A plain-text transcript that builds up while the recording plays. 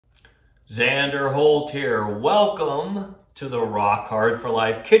Xander Holt here. Welcome to the Rock Hard for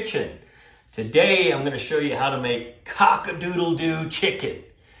Life kitchen. Today I'm going to show you how to make Cocka Doodle Doo Chicken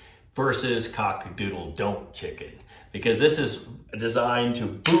versus Cocka Doodle Don't Chicken, because this is designed to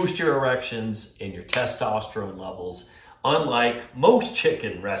boost your erections and your testosterone levels, unlike most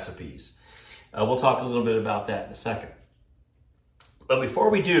chicken recipes. We'll talk a little bit about that in a second. But before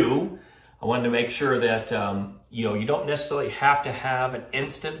we do, I wanted to make sure that you don't necessarily have to have an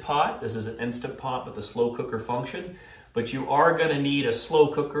Instant Pot. This is an Instant Pot with a slow cooker function, but you are going to need a slow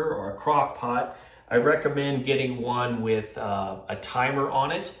cooker or a crock pot. I recommend getting one with a timer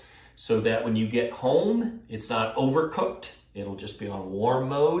on it so that when you get home, it's not overcooked. It'll just be on warm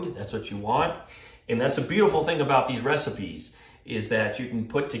mode. That's what you want. And that's the beautiful thing about these recipes, is that you can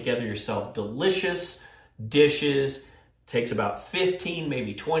put together yourself delicious dishes. Takes about 15,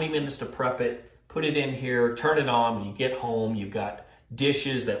 maybe 20 minutes to prep it. Put it in here, turn it on. When you get home, you've got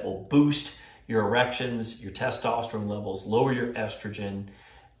dishes that will boost your erections, your testosterone levels, lower your estrogen,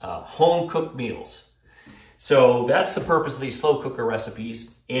 home-cooked meals. So that's the purpose of these slow cooker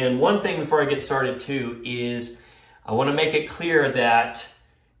recipes. And one thing before I get started too is I want to make it clear that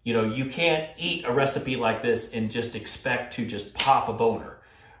you can't eat a recipe like this and just expect to just pop a boner.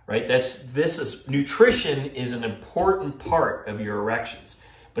 Right? Nutrition is an important part of your erections,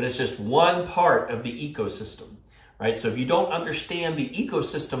 but it's just one part of the ecosystem, right? So if you don't understand the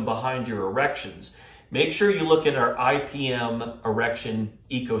ecosystem behind your erections, make sure you look at our IPM erection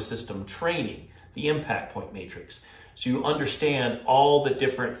ecosystem training, the impact point matrix, so you understand all the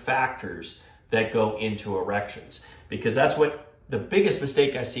different factors that go into erections, because that's what the biggest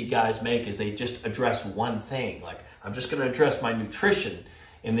mistake I see guys make is they just address one thing. Like, I'm just going to address my nutrition,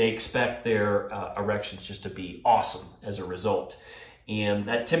 and they expect their erections just to be awesome as a result. And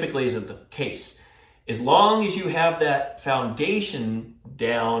that typically isn't the case. As long as you have that foundation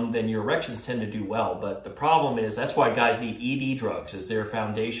down, then your erections tend to do well. But the problem is, that's why guys need ED drugs, is their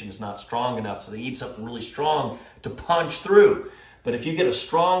foundation is not strong enough, so they need something really strong to punch through. But if you get a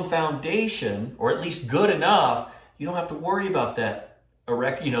strong foundation, or at least good enough, you don't have to worry about that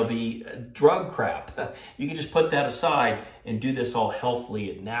the drug crap. You can just put that aside and do this all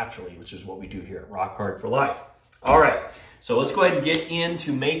healthily and naturally, which is what we do here at Rock Hard for Life. All right, so let's go ahead and get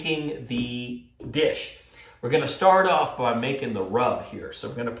into making the dish. We're going to start off by making the rub here. So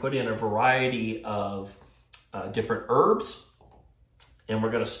we're going to put in a variety of different herbs, and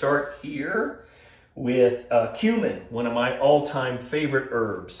we're going to start here with cumin, one of my all-time favorite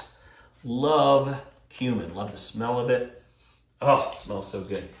herbs. Love cumin, love the smell of it. Oh, it smells so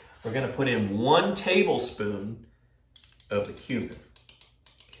good. We're going to put in 1 tablespoon of the cumin.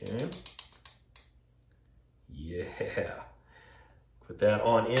 Okay. Yeah. Put that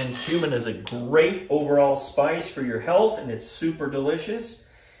on in. Cumin is a great overall spice for your health, and it's super delicious.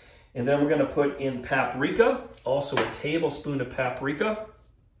 And then we're going to put in paprika, also a tablespoon of paprika.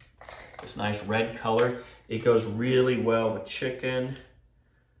 This nice red color. It goes really well with chicken.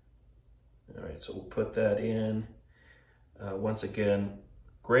 All right, so we'll put that in. Once again,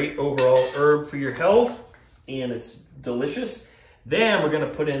 great overall herb for your health, and it's delicious. Then we're going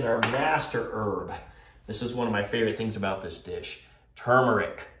to put in our master herb. This is one of my favorite things about this dish,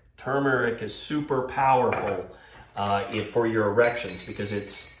 turmeric. Turmeric is super powerful for your erections, because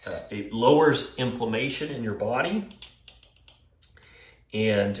it lowers inflammation in your body,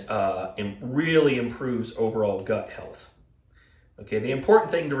 and it really improves overall gut health. Okay, the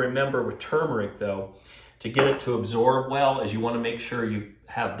important thing to remember with turmeric, though, to get it to absorb well, is you want to make sure you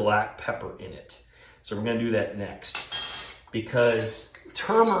have black pepper in it. So we're going to do that next, because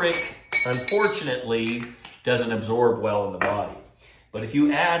turmeric, unfortunately, doesn't absorb well in the body. But if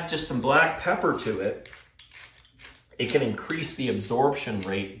you add just some black pepper to it, it can increase the absorption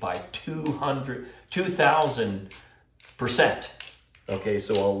rate by 2,000%. Okay,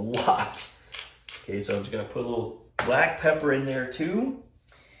 so a lot. Okay, so I'm just going to put a little black pepper in there too.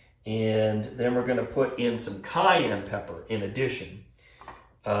 And then we're going to put in some cayenne pepper in addition,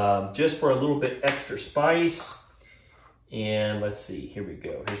 just for a little bit extra spice. And let's see, here we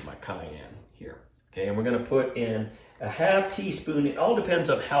go. Here's my cayenne here. Okay, and we're going to put in a ½ teaspoon. It all depends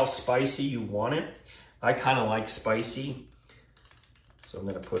on how spicy you want it. I kind of like spicy, so I'm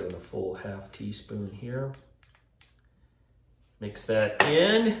going to put in a full ½ teaspoon here. Mix that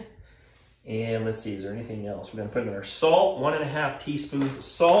in. And let's see, is there anything else? We're going to put in our salt, 1½ teaspoons of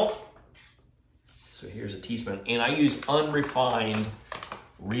salt. So here's a teaspoon. And I use unrefined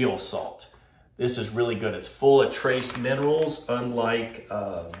real salt. This is really good. It's full of trace minerals, unlike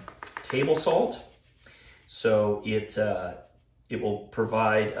table salt. So it will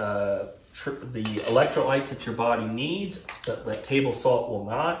provide the electrolytes that your body needs that table salt will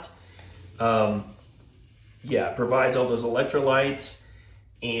not. Yeah, it provides all those electrolytes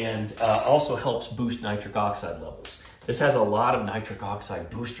and also helps boost nitric oxide levels. This has a lot of nitric oxide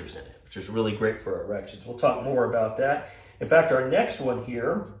boosters in it, which is really great for erections. We'll talk more about that. In fact, our next one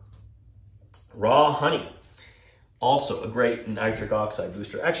here, raw honey. Also a great nitric oxide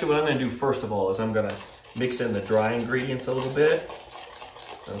booster. Actually, what I'm going to do first of all is I'm going to mix in the dry ingredients a little bit.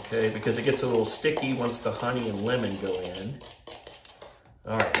 Okay, because it gets a little sticky once the honey and lemon go in.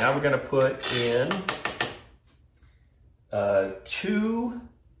 All right, now we're going to put in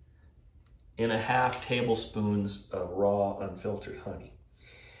 2.5 tablespoons of raw unfiltered honey.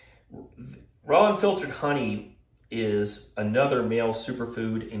 Raw unfiltered honey is another male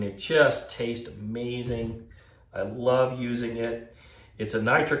superfood, and it just tastes amazing. I love using it. It's a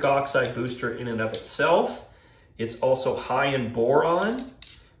nitric oxide booster in and of itself. It's also high in boron,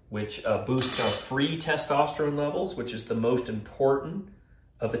 which boosts our free testosterone levels, which is the most important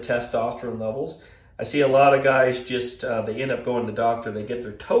of the testosterone levels. I see a lot of guys just, they end up going to the doctor, they get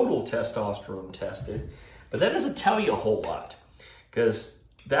their total testosterone tested, but that doesn't tell you a whole lot, because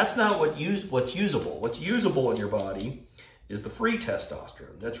that's not what's usable. What's usable in your body is the free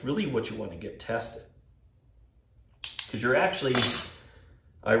testosterone. That's really what you want to get tested. Because you're actually,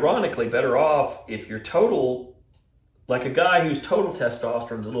 ironically, better off if your total, like a guy whose total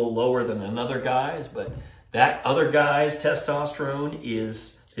testosterone is a little lower than another guy's, but that other guy's testosterone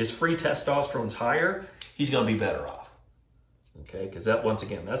is, his free testosterone's higher, he's going to be better off. Okay, because that, once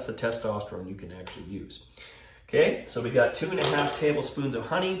again, that's the testosterone you can actually use. Okay, so we got 2.5 tablespoons of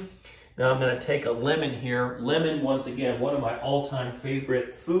honey. Now I'm going to take a lemon here. Lemon, once again, one of my all-time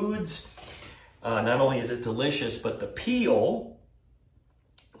favorite foods. Not only is it delicious, but the peel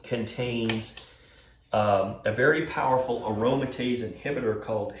contains a very powerful aromatase inhibitor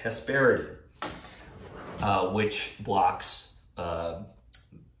called hesperidin, which blocks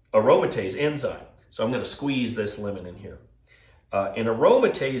aromatase enzyme. So I'm going to squeeze this lemon in here. An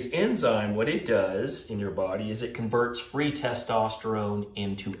aromatase enzyme, what it does in your body is it converts free testosterone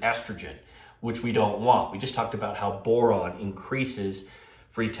into estrogen, which we don't want. We just talked about how boron increases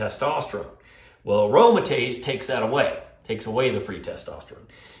free testosterone. Well, aromatase takes that away, takes away the free testosterone.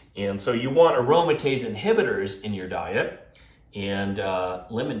 And so you want aromatase inhibitors in your diet, and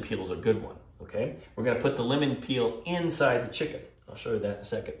lemon peel is a good one, okay? We're gonna put the lemon peel inside the chicken. I'll show you that in a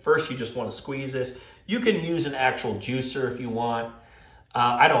second. First, you just wanna squeeze this. You can use an actual juicer if you want.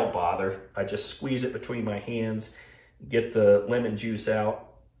 I don't bother. I just squeeze it between my hands, get the lemon juice out,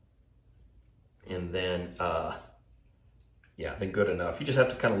 and then, yeah, then good enough. You just have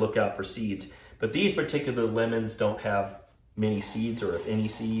to kind of look out for seeds. But these particular lemons don't have many seeds, or if any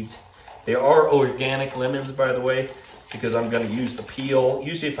seeds. They are organic lemons, by the way, because I'm going to use the peel.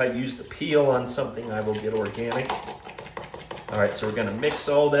 Usually if I use the peel on something, I will get organic. All right, so we're going to mix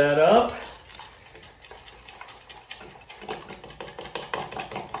all that up.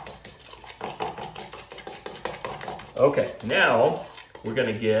 Okay, now we're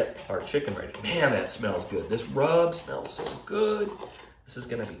going to get our chicken ready. Man, that smells good. This rub smells so good. This is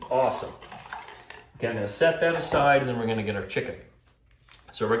going to be awesome. Okay, I'm going to set that aside, and then we're going to get our chicken.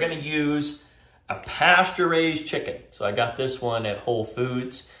 So we're going to use a pasture-raised chicken. So I got this one at Whole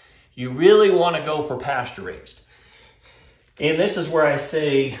Foods. You really want to go for pasture-raised. And this is where I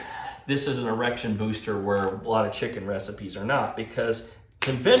say this is an erection booster where a lot of chicken recipes are not, because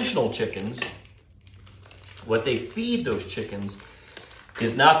conventional chickens, what they feed those chickens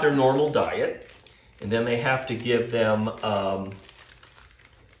is not their normal diet. And then they have to give them,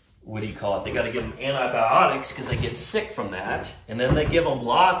 what do you call it? They got to give them antibiotics because they get sick from that. And then they give them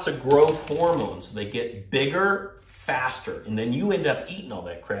lots of growth hormones. So they get bigger, faster. And then you end up eating all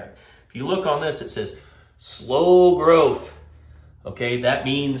that crap. If you look on this, it says slow growth. Okay, that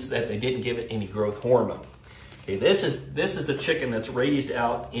means that they didn't give it any growth hormone. Okay, this is a chicken that's raised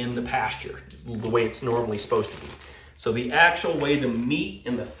out in the pasture, the way it's normally supposed to be. So the actual way the meat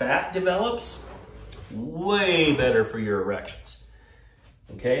and the fat develops, way better for your erections.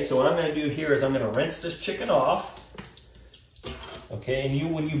 Okay, so what I'm going to do here is I'm going to rinse this chicken off. Okay,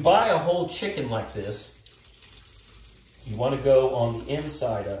 and when you buy a whole chicken like this, you want to go on the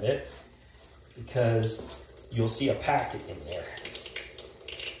inside of it because you'll see a packet in there.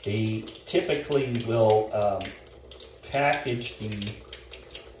 They typically will package the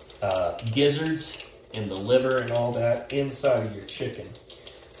gizzards and the liver and all that inside of your chicken.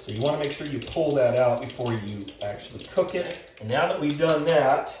 So you want to make sure you pull that out before you actually cook it. And now that we've done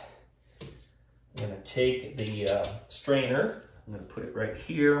that, I'm going to take the strainer. I'm going to put it right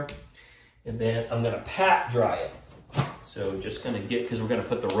here. And then I'm going to pat dry it. So just going to get, because we're going to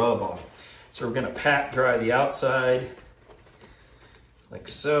put the rub on it. So we're going to pat dry the outside like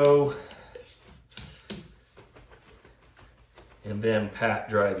so. and then pat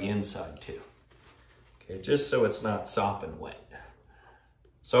dry the inside too. Okay, just so it's not sopping wet.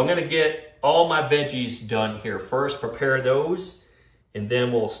 So I'm gonna get all my veggies done here first, prepare those, and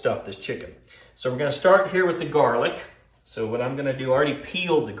then we'll stuff this chicken. So we're gonna start here with the garlic. So what I'm gonna do, I already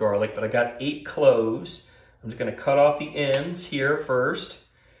peeled the garlic, but I got 8 cloves. I'm just gonna cut off the ends here first,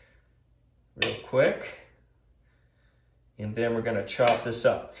 real quick. And then we're gonna chop this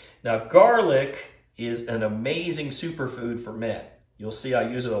up. Now garlic is an amazing superfood for men. You'll see I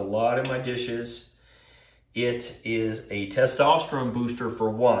use it a lot in my dishes. It is a testosterone booster for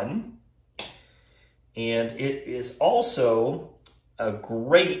one, and it is also a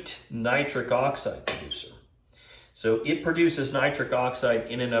great nitric oxide producer. So it produces nitric oxide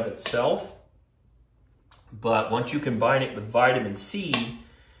in and of itself, but once you combine it with vitamin C,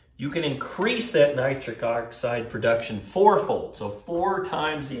 you can increase that nitric oxide production 4-fold. So 4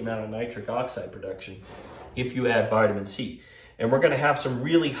 times the amount of nitric oxide production if you add vitamin C. And we're gonna have some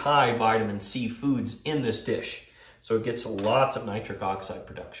really high vitamin C foods in this dish. So it gets lots of nitric oxide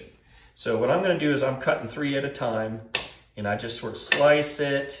production. So what I'm gonna do is I'm cutting 3 at a time, and I just sort of slice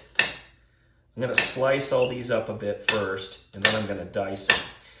it. I'm gonna slice all these up a bit first, and then I'm gonna dice it.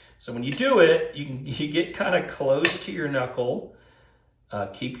 So when you do it, you get kind of close to your knuckle.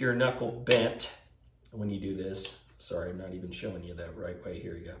 Keep your knuckle bent when you do this. Sorry, I'm not even showing you that right way.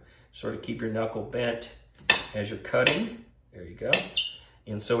 Here you go. Sort of keep your knuckle bent as you're cutting. There you go.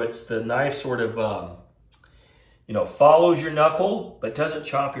 And so it's the knife sort of, follows your knuckle, but doesn't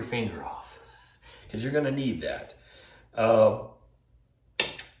chop your finger off, because you're gonna need that.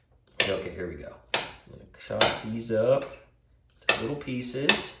 Okay, here we go. I'm gonna chop these up to little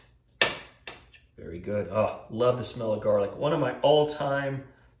pieces. Very good. Oh, love the smell of garlic. One of my all-time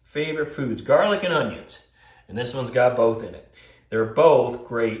favorite foods, garlic and onions. And this one's got both in it. They're both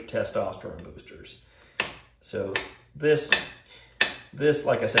great testosterone boosters. So this,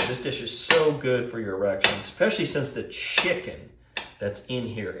 like I said, this dish is so good for your erection, especially since the chicken that's in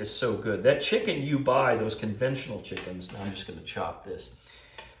here is so good. That chicken you buy, those conventional chickens, now I'm just gonna chop this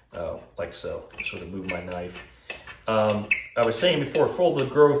like so, sort of move my knife. I was saying before, full of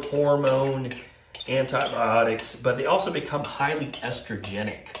growth hormone, antibiotics, but they also become highly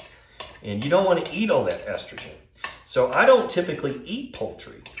estrogenic. And you don't want to eat all that estrogen. So I don't typically eat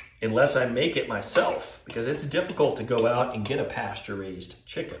poultry unless I make it myself, because it's difficult to go out and get a pasture-raised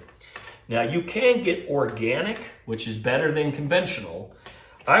chicken. Now you can get organic, which is better than conventional.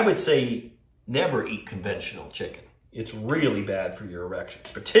 I would say never eat conventional chicken. It's really bad for your erections,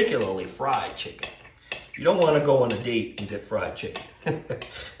 particularly fried chicken. You don't want to go on a date and get fried chicken.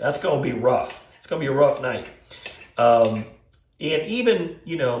 That's going to be rough. It's going to be a rough night. And even,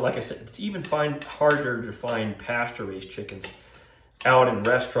 like I said, it's even harder to find pasture-raised chickens out in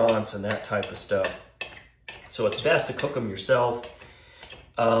restaurants and that type of stuff. So it's best to cook them yourself.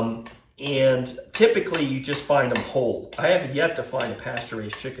 And typically you just find them whole. I have yet to find a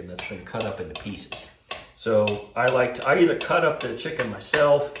pasture-raised chicken that's been cut up into pieces. So I either cut up the chicken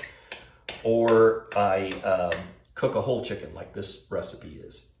myself, or I cook a whole chicken like this recipe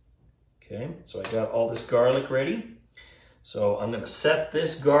is. Okay, so I got all this garlic ready. So I'm gonna set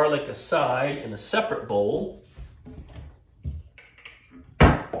this garlic aside in a separate bowl.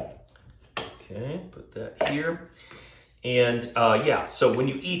 Okay, put that here. And yeah, so when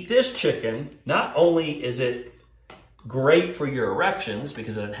you eat this chicken, not only is it great for your erections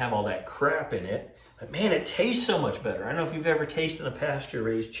because it doesn't have all that crap in it, but man, it tastes so much better. I don't know if you've ever tasted a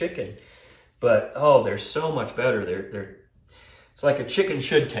pasture-raised chicken, but oh, they're so much better. It's like a chicken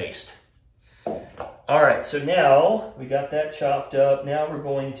should taste. All right, so now we got that chopped up. Now we're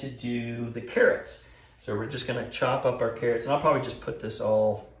going to do the carrots. So we're just gonna chop up our carrots, and I'll probably just put this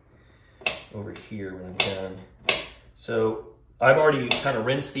all over here when I'm done. So I've already kind of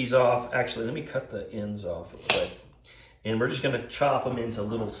rinsed these off. Actually, let me cut the ends off real quick. And we're just gonna chop them into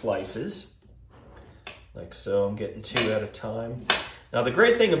little slices, like so. I'm getting 2 at a time. Now the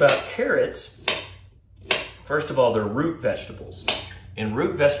great thing about carrots, first of all, they're root vegetables. And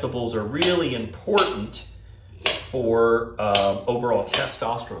root vegetables are really important for overall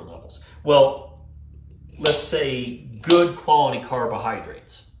testosterone levels. Well, let's say good quality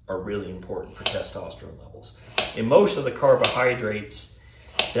carbohydrates are really important for testosterone levels. And most of the carbohydrates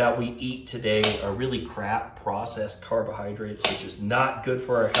that we eat today are really crap processed carbohydrates, which is not good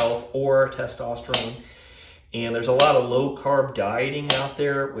for our health or our testosterone. And there's a lot of low carb dieting out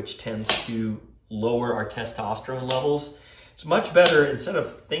there, which tends to lower our testosterone levels. It's much better, instead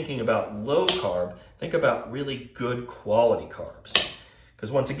of thinking about low carb, think about really good quality carbs.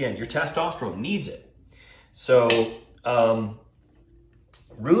 Because once again, your testosterone needs it. So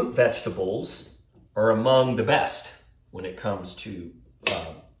root vegetables are among the best when it comes to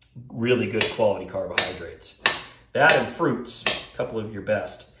really good quality carbohydrates. That and fruits, a couple of your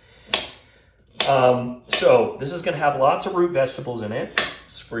best. So this is going to have lots of root vegetables in it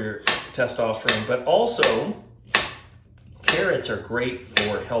for your testosterone, but also carrots are great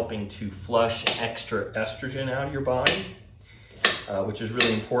for helping to flush extra estrogen out of your body, which is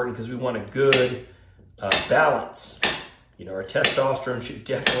really important because we want a good balance. You know, our testosterone should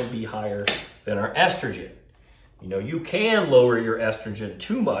definitely be higher than our estrogen. You know, you can lower your estrogen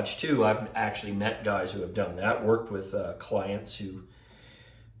too much too. I've actually met guys who have done that, worked with clients who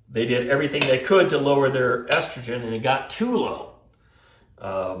they did everything they could to lower their estrogen and it got too low.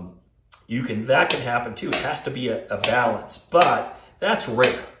 That can happen too. It has to be a balance, but that's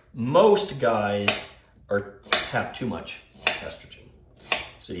rare. Most guys have too much estrogen.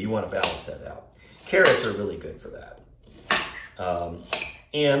 So you want to balance that out. Carrots are really good for that.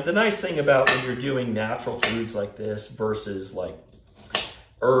 And the nice thing about when you're doing natural foods like this versus like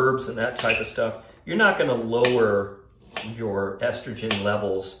herbs and that type of stuff, you're not going to lower your estrogen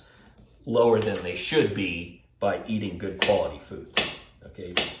levels lower than they should be by eating good quality foods.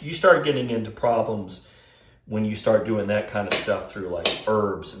 Okay, you start getting into problems when you start doing that kind of stuff through like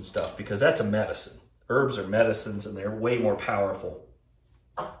herbs and stuff, because that's a medicine. Herbs are medicines and they're way more powerful.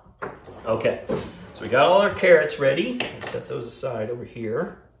 Okay, so we got all our carrots ready. Set those aside over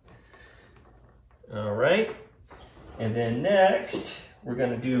here. All right, and then next we're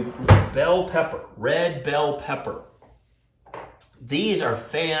going to do bell pepper, red bell pepper. These are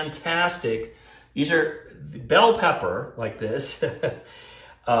fantastic. These are bell pepper like this,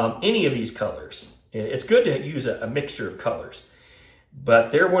 any of these colors. It's good to use a mixture of colors,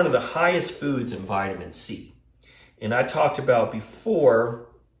 but they're one of the highest foods in vitamin C. And I talked about before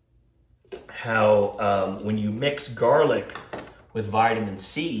how when you mix garlic with vitamin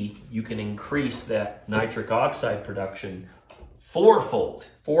C, you can increase that nitric oxide production fourfold,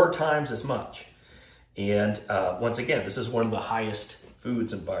 4 times as much. And once again, this is one of the highest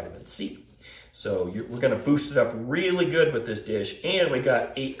foods in vitamin C. So we're going to boost it up really good with this dish. And we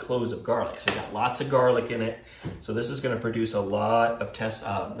got 8 cloves of garlic. So we got lots of garlic in it. So this is going to produce a lot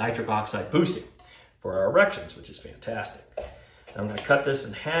of nitric oxide boosting for our erections, which is fantastic. I'm going to cut this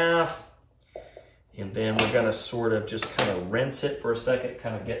in half. And then we're going to sort of just kind of rinse it for a second,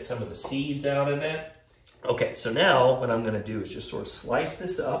 kind of get some of the seeds out of it. Okay, so now what I'm going to do is just sort of slice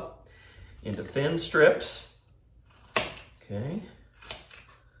this up into thin strips. Okay.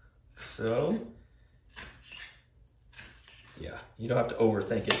 So, yeah, you don't have to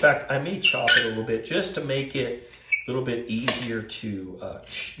overthink it. In fact, I may chop it a little bit just to make it a little bit easier to,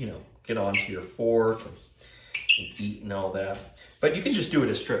 get onto your fork and eat and all that. But you can just do it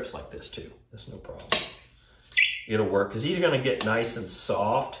as strips like this too. That's no problem. It'll work because these are going to get nice and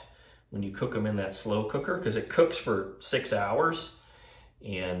soft when you cook them in that slow cooker, because it cooks for 6 hours,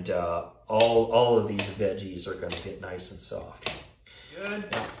 and all of these veggies are going to get nice and soft.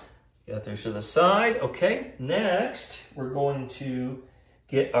 Good. Now, got those to the side. Okay, next we're going to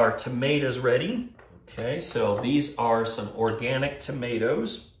get our tomatoes ready. Okay, so these are some organic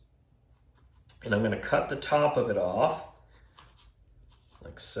tomatoes, and I'm going to cut the top of it off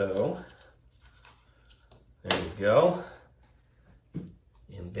like so. There you go.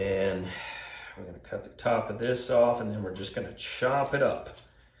 And then we're going to cut the top of this off, and then we're just going to chop it up.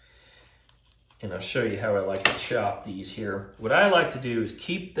 And I'll show you how I like to chop these here. What I like to do is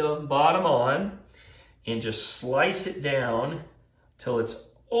keep the bottom on and just slice it down till it's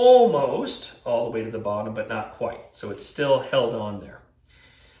almost all the way to the bottom, but not quite. So it's still held on there.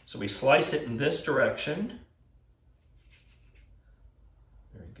 So we slice it in this direction.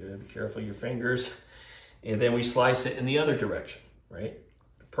 Very good. Be careful of your fingers. And then we slice it in the other direction, right?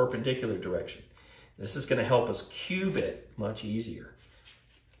 Perpendicular direction. This is going to help us cube it much easier.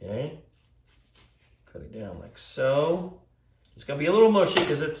 Okay. Cut it down like so. It's going to be a little mushy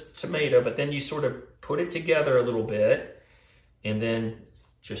because it's tomato, but then you sort of put it together a little bit and then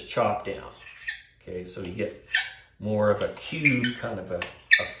just chop down. Okay, so you get more of a cube kind of a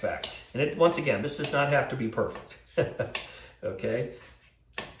effect. And once again, this does not have to be perfect. Okay,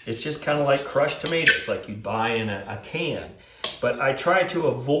 it's just kind of like crushed tomatoes, like you'd buy in a can. But I try to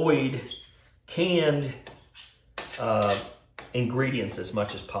avoid canned ingredients as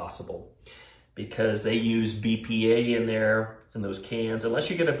much as possible, because they use BPA in there in those cans, unless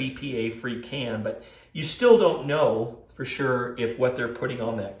you get a BPA-free can. But you still don't know for sure if what they're putting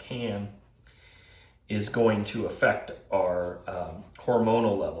on that can is going to affect our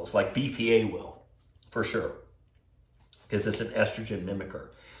hormonal levels, like BPA will, for sure, because it's an estrogen mimicker.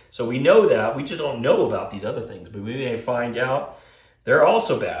 So we know that, we just don't know about these other things, but we may find out they're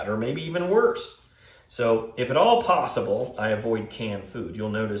also bad, or maybe even worse. So if at all possible, I avoid canned food. You'll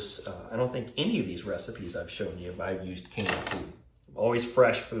notice I don't think any of these recipes I've shown you, I've used canned food. Always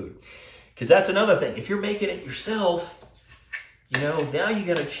fresh food. Because that's another thing. If you're making it yourself, you know, now you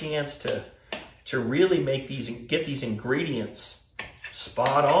get a chance to really make get these ingredients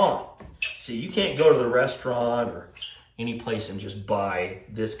spot on. See, you can't go to the restaurant or any place and just buy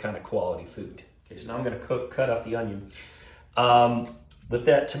this kind of quality food. Okay, so now I'm gonna cut up the onion. With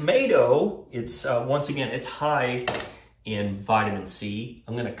that tomato, it's once again, it's high in vitamin C.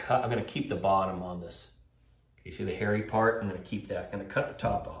 I'm gonna keep the bottom on this. Okay, see the hairy part? I'm gonna keep that. I'm gonna cut the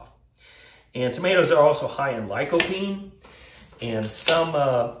top off. And tomatoes are also high in lycopene, and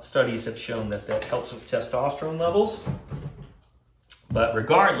some studies have shown that that helps with testosterone levels. But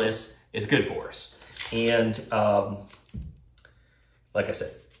regardless, it's good for us. And like I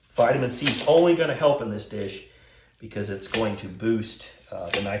said, vitamin C is only gonna help in this dish because it's going to boost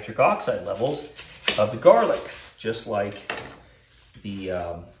the nitric oxide levels of the garlic, just like the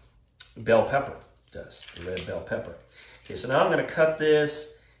bell pepper does, the red bell pepper. Okay, so now I'm gonna cut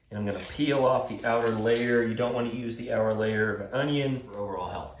this and I'm gonna peel off the outer layer. You don't wanna use the outer layer of an onion for overall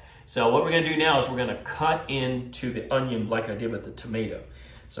health. So what we're gonna do now is we're gonna cut into the onion like I did with the tomato.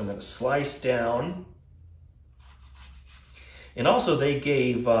 So I'm gonna slice down. And also they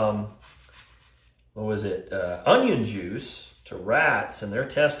gave, onion juice to rats, and their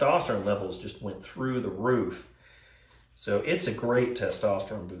testosterone levels just went through the roof. So it's a great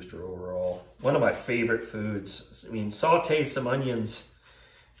testosterone booster overall. One of my favorite foods. I mean, sauteed some onions,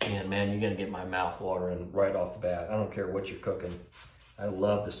 and man, you're gonna get my mouth watering right off the bat. I don't care what you're cooking. I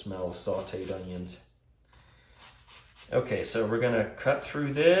love the smell of sauteed onions. Okay, so we're gonna cut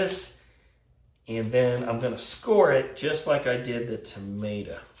through this, and then I'm gonna score it just like I did the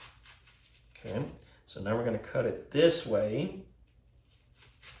tomato. Okay, so now we're gonna cut it this way,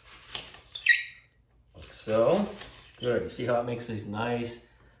 like so. Good, you see how it makes these nice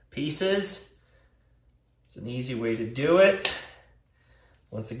pieces? It's an easy way to do it.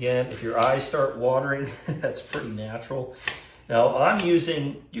 Once again, if your eyes start watering, that's pretty natural. Now I'm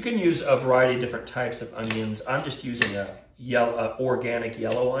using, you can use a variety of different types of onions. I'm just using a organic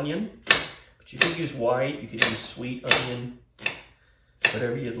yellow onion, but you can use white, you can use sweet onion,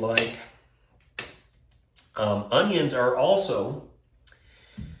 whatever you'd like. Onions are also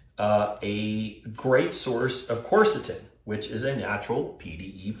a great source of quercetin, which is a natural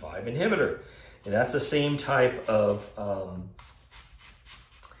PDE5 inhibitor. And that's the same type of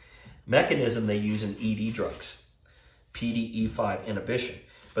mechanism they use in ED drugs, PDE5 inhibition.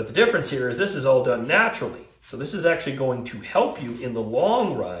 But the difference here is this is all done naturally. So this is actually going to help you in the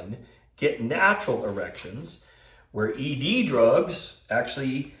long run get natural erections, where ED drugs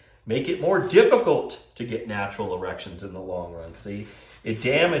actually make it more difficult to get natural erections in the long run because it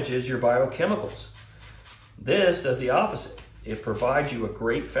damages your biochemicals. This does the opposite. It provides you a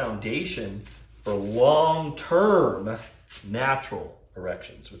great foundation for long-term natural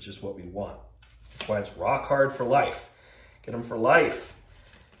erections, which is what we want. That's why it's rock hard for life. Get them for life.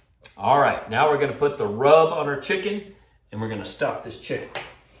 All right, now we're gonna put the rub on our chicken and we're gonna stuff this chicken.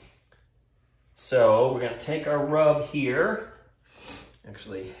 So we're gonna take our rub here.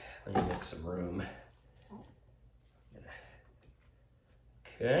 Actually, let me make some room.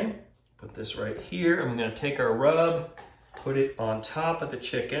 Okay, put this right here. I'm gonna take our rub, put it on top of the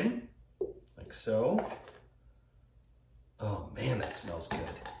chicken, like so. Oh man, that smells good.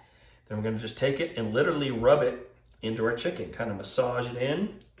 Then we're gonna just take it and literally rub it into our chicken, kind of massage it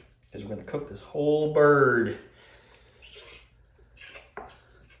in, because we're gonna cook this whole bird.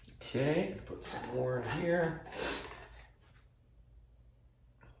 Okay, put some more in here.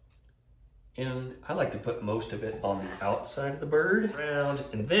 And I like to put most of it on the outside of the bird, around,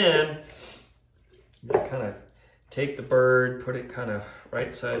 and then I'm gonna kind of take the bird, put it kind of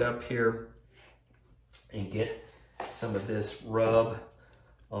right side up here, and get some of this rub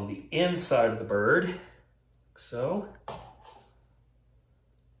on the inside of the bird, like so.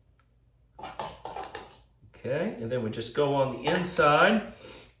 Okay, and then we just go on the inside,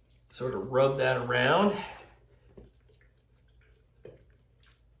 sort of rub that around.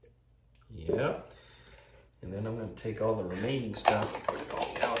 Yeah, and then I'm going to take all the remaining stuff and put it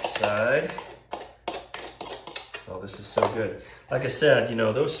on the outside. Oh, this is so good. Like I said, you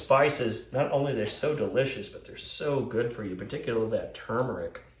know, those spices, not only they're so delicious, but they're so good for you, particularly that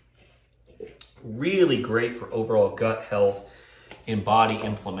turmeric. Really great for overall gut health and body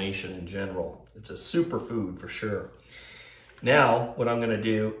inflammation in general. It's a superfood for sure. Now, what I'm going to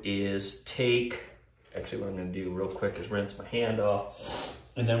do is take, actually what I'm going to do real quick is rinse my hand off.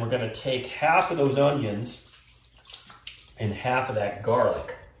 And then we're going to take half of those onions and half of that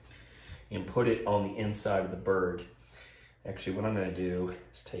garlic. and put it on the inside of the bird. Actually, what I'm going to do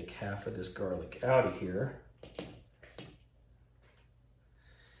is take half of this garlic out of here,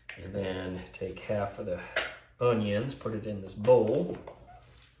 and then take half of the onions, put it in this bowl.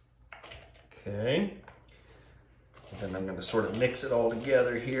 Okay. And then I'm going to sort of mix it all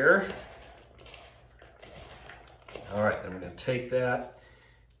together here. All right, I'm going to take that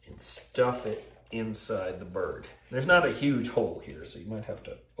and stuff it inside the bird. There's not a huge hole here, so you might have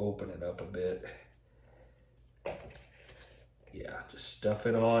to open it up a bit. Yeah, just stuff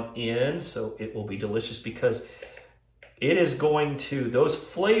it on in so it will be delicious, because it is going to, those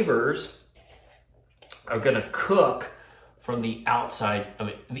flavors are going to cook from the outside,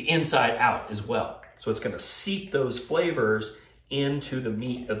 the inside out as well. So it's going to seep those flavors into the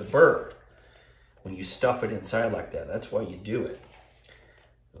meat of the bird when you stuff it inside like that. That's why you do it.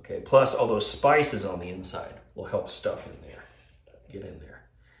 Okay, plus all those spices on the inside will help stuff in there, get in there.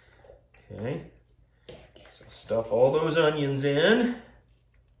 Okay, so stuff all those onions in.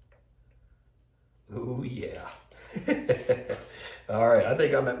 Oh yeah. All right, I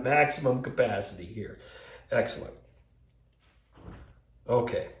think I'm at maximum capacity here. Excellent.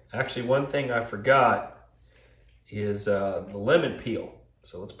 Okay, actually one thing I forgot is the lemon peel.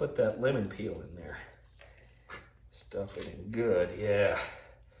 So let's put that lemon peel in there. Stuff it in good, yeah.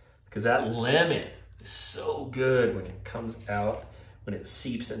 Because that lemon is so good when it comes out, when it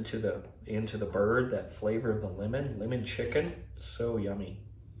seeps into the bird, that flavor of the lemon chicken, so yummy.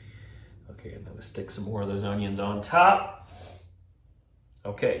 Okay, I'm gonna stick some more of those onions on top.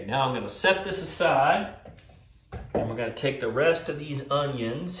 Okay, now I'm gonna set this aside, and we're gonna take the rest of these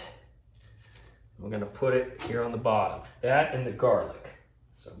onions, and we're gonna put it here on the bottom. That and the garlic.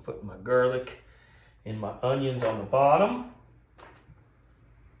 So I'm putting my garlic and my onions on the bottom,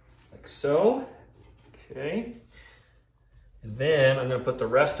 like so. Okay. And then I'm gonna put the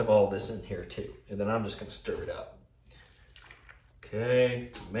rest of all this in here too, and then I'm just gonna stir it up. Okay,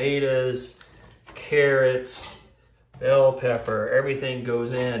 tomatoes, carrots, bell pepper, everything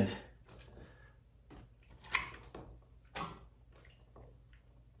goes in.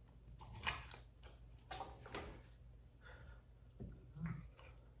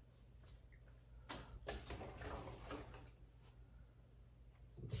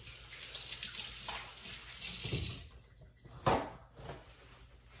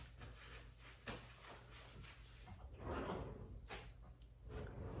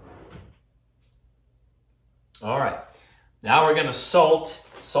 All right, now we're gonna salt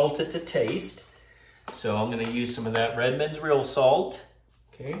it to taste. So I'm gonna use some of that Redmond's real salt,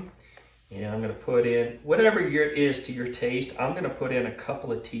 okay? And I'm gonna put in, whatever it is to your taste, I'm gonna put in a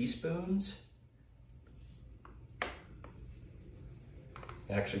couple of teaspoons.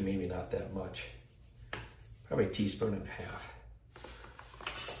 Actually, maybe not that much. Probably a teaspoon and a half.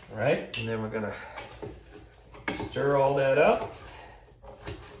 All right, and then we're gonna stir all that up.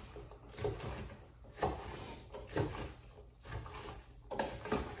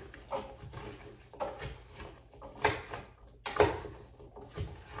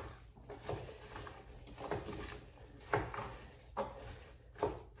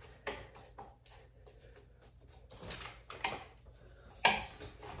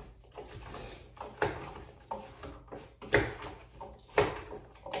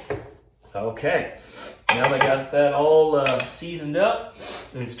 Okay, now that I got that all seasoned up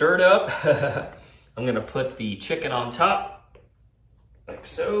and stirred up, I'm gonna put the chicken on top, like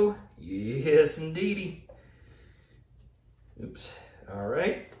so. Yes, indeedy. Oops, all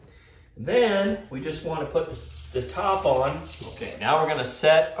right. Then we just wanna put the top on. Okay, now we're gonna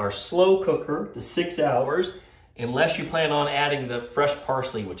set our slow cooker to 6 hours, unless you plan on adding the fresh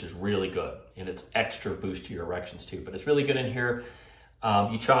parsley, which is really good, and it's extra boost to your erections too, but it's really good in here.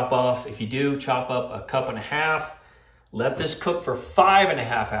 You chop off, if you do, chop up 1.5 cups. Let this cook for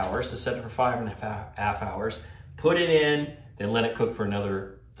 5.5 hours, so set it for 5.5 hours. Put it in, then let it cook for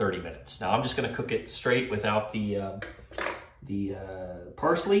another 30 minutes. Now I'm just gonna cook it straight without the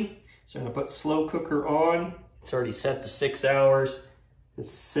parsley. So I'm gonna put slow cooker on. It's already set to 6 hours.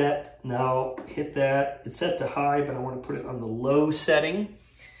 It's set, now hit that. It's set to high, but I wanna put it on the low setting.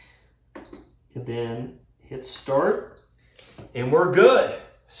 And then hit start. And we're good.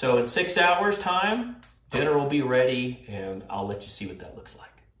 So in 6 hours time, dinner will be ready, and I'll let you see what that looks like.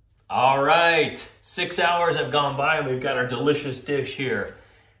 All right, 6 hours have gone by and we've got our delicious dish here.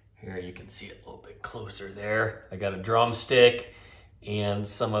 Here you can see it a little bit closer there. I got a drumstick and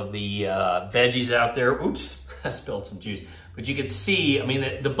some of the veggies out there. Oops, I spilled some juice. But you can see, I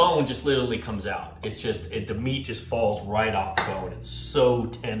mean, the bone just literally comes out. It's just, the meat just falls right off the bone. It's so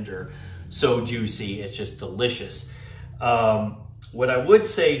tender, so juicy. It's just delicious. What I would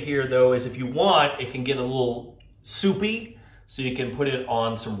say here though is if you want, it can get a little soupy, so you can put it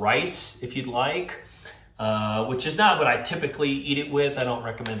on some rice if you'd like, which is not what I typically eat it with. I don't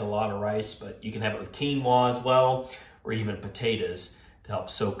recommend a lot of rice, but you can have it with quinoa as well, or even potatoes to help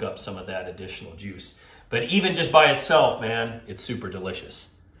soak up some of that additional juice. But even just by itself, man, it's super delicious.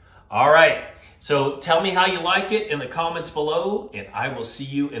 All right, so tell me how you like it in the comments below, and I will see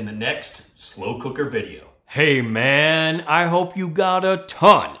you in the next slow cooker video. Hey man, I hope you got a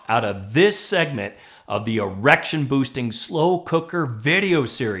ton out of this segment of the erection boosting slow cooker video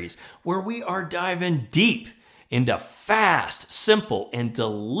series, where we are diving deep into fast, simple, and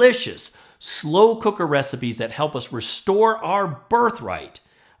delicious slow cooker recipes that help us restore our birthright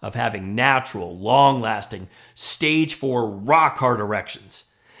of having natural, long-lasting, stage 4 rock-hard erections.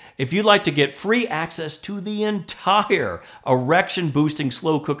 If you'd like to get free access to the entire erection-boosting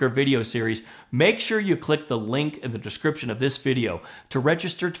slow cooker video series, make sure you click the link in the description of this video to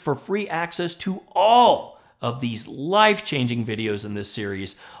register for free access to all of these life-changing videos in this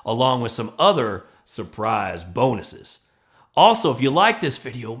series, along with some other surprise bonuses. Also, if you like this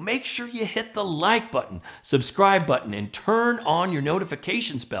video, make sure you hit the like button, subscribe button, and turn on your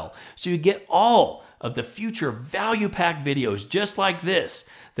notifications bell so you get all of the future value-packed videos just like this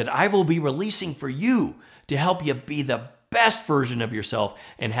that I will be releasing for you to help you be the best version of yourself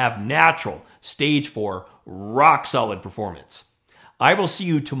and have natural, stage 4, rock-solid performance. I will see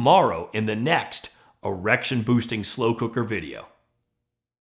you tomorrow in the next erection-boosting slow cooker video.